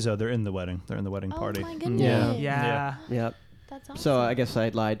 and Pizzo, they're in the wedding. They're in the wedding Oh party. my goodness. Yeah. Yeah. Yep. That's awesome. So I guess I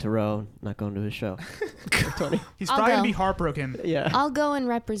lied to Ro, not going to his show. Tony. He's I'll probably going to go. be heartbroken. Yeah. I'll go and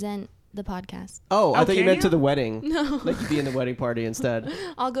represent the podcast. Oh, I thought you can meant you? to the wedding. No. Like you'd be in the wedding party instead.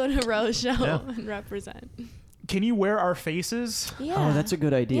 I'll go to Ro's show Yeah. and represent. Can you wear our faces? Yeah. Oh, that's a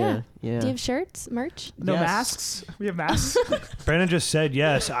good idea. Yeah. Do you have shirts, merch? No Yes. masks? We have masks? Brandon just said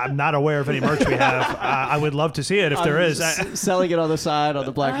yes. I'm not aware of any merch we have. I would love to see it if there I'm is. selling it on the side on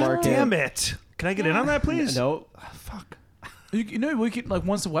the black market. Damn it! Can I get in on that, please? No. Fuck. You know, we could, like,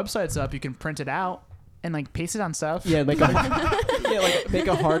 once the website's up, you can print it out and, like, paste it on stuff. Yeah, make a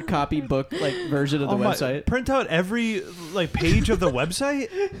hard copy book like version of the website. Print out every like page of the website.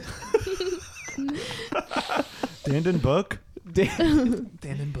 Dandon book.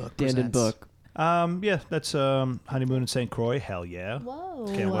 Dandon Book. Dandon book. Yeah, that's honeymoon in St. Croix. Hell yeah. Whoa.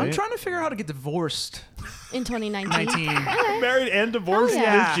 Can't I'm wait. trying to figure out how to get divorced. In 2019. 19. Married and divorced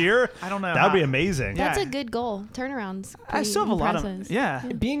yeah. this year. I don't know. That'd be amazing. That's Yeah. a good goal. Turnarounds. I still have a lot of... impressive. Yeah.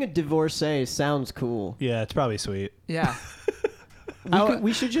 Being a divorcee sounds cool. Yeah, it's probably sweet. Yeah.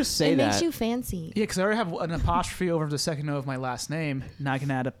 We should just say It that. makes you fancy. Yeah, because I already have an apostrophe over the second O of my last name. Now I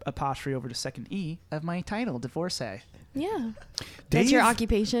can add an apostrophe over the second E of my title, divorcee. Yeah. That's your Dave-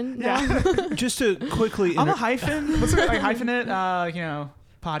 occupation. Yeah. Just to quickly. I'm a hyphen. What's it like? Hyphenate?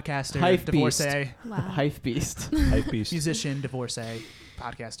 Podcaster, Hype beast. divorcee, Wow. Hype beast. Hype beast. musician, divorcee,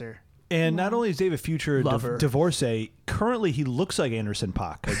 podcaster. And not only is Dave a future Lover. divorcee, currently he looks like Anderson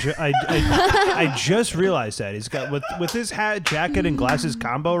 .Paak. I just realized that. He's got, with his hat, jacket, and glasses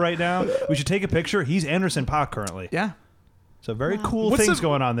combo right now, we should take a picture. He's Anderson .Paak currently. Yeah. So very cool What's things the-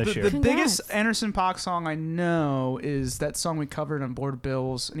 going on this year. The biggest Anderson .Paak song I know is that song we covered on Board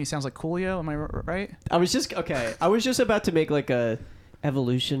Bills, and he sounds like Coolio. Am I right? I was just about to make like a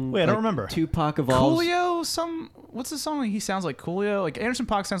evolution. Wait, I don't like, remember. Tupac evolves. Coolio? What's the song? He sounds like Coolio. Like Anderson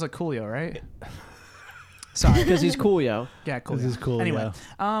 .Paak sounds like Coolio, right? Sorry, because he's cool, yo. Yeah, Coolio. This is cool. Anyway,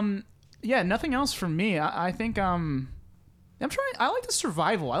 yeah. yeah, nothing else from me. I think I'm trying. I like the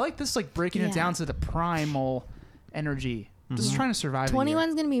survival. I like this, like breaking it Yeah. down to the primal energy. Just trying to survive.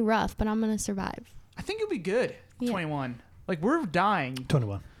 21's going to be rough, but I'm going to survive. I think you'll be good. Yeah. 21. Like we're dying.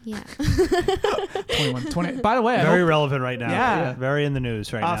 21. Yeah. 21. 20. By the way, I Very hope, relevant right now. Yeah. Very in the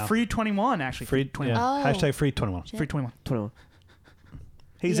news right now. free 21 actually. Free 21. yeah. Oh. Hashtag free 21. Free 21. 21.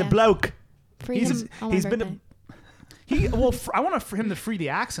 He's a Yeah. bloke. Freedom on my he's been birthday. I want him to free the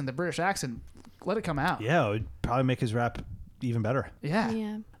accent, the British accent. Let it come out. Yeah, it would probably make his rap even better. Yeah.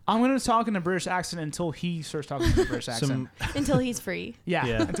 Yeah. I'm going to talk in a British accent until he starts talking in a British accent. Until he's free. Yeah.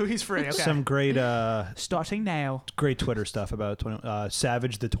 Yeah. Until he's free. Okay. Some great Starting now. great Twitter stuff about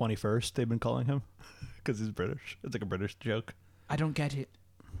Savage the 21st, they've been calling him because he's British. It's like a British joke. I don't get it.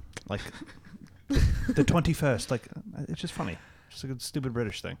 Like the 21st. Like, it's just funny. Just like a stupid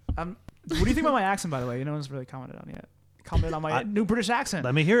British thing. What do you think about my accent, by the way? No one's really commented on yet. Comment on my new British accent.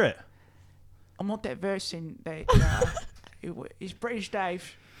 Let me hear it. I'm not that version that it's British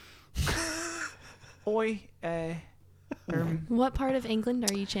Dave. Oi, What part of England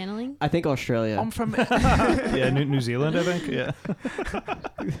are you channeling? I think Australia. I'm from. Yeah, New Zealand, I think. Yeah.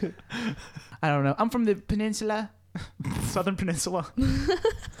 I don't know. I'm from the peninsula, Southern Peninsula.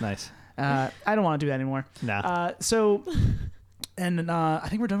 Nice. I don't want to do that anymore. Nah. I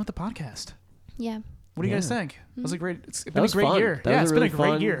think we're done with the podcast. Yeah. What do you guys think? It was a great. It's been That a was great fun. year. That Yeah, was it's a been a really great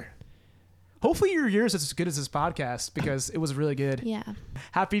fun- year. Hopefully your year is as good as this podcast because it was really good. Yeah.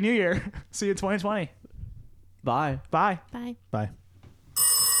 Happy New Year. See you in 2020. Bye. Bye. Bye. Bye.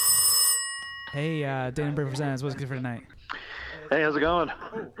 Hey, Dan Bray presents. What's good for tonight? Hey, how's it going?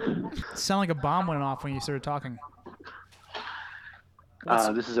 Sound like a bomb went off when you started talking.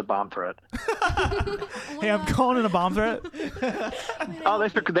 This is a bomb threat. Hey, I'm calling it a bomb threat. Oh,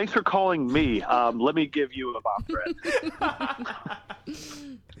 thanks for calling me. Let me give you a bomb threat.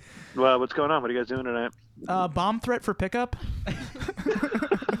 Well, what's going on? What are you guys doing tonight? Bomb threat for pickup.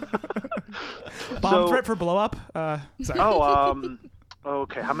 Bomb threat for blow up. Sorry. Oh,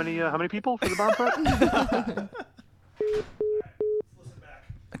 okay. How many people for the bomb threat?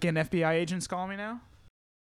 Again, FBI agents calling me now.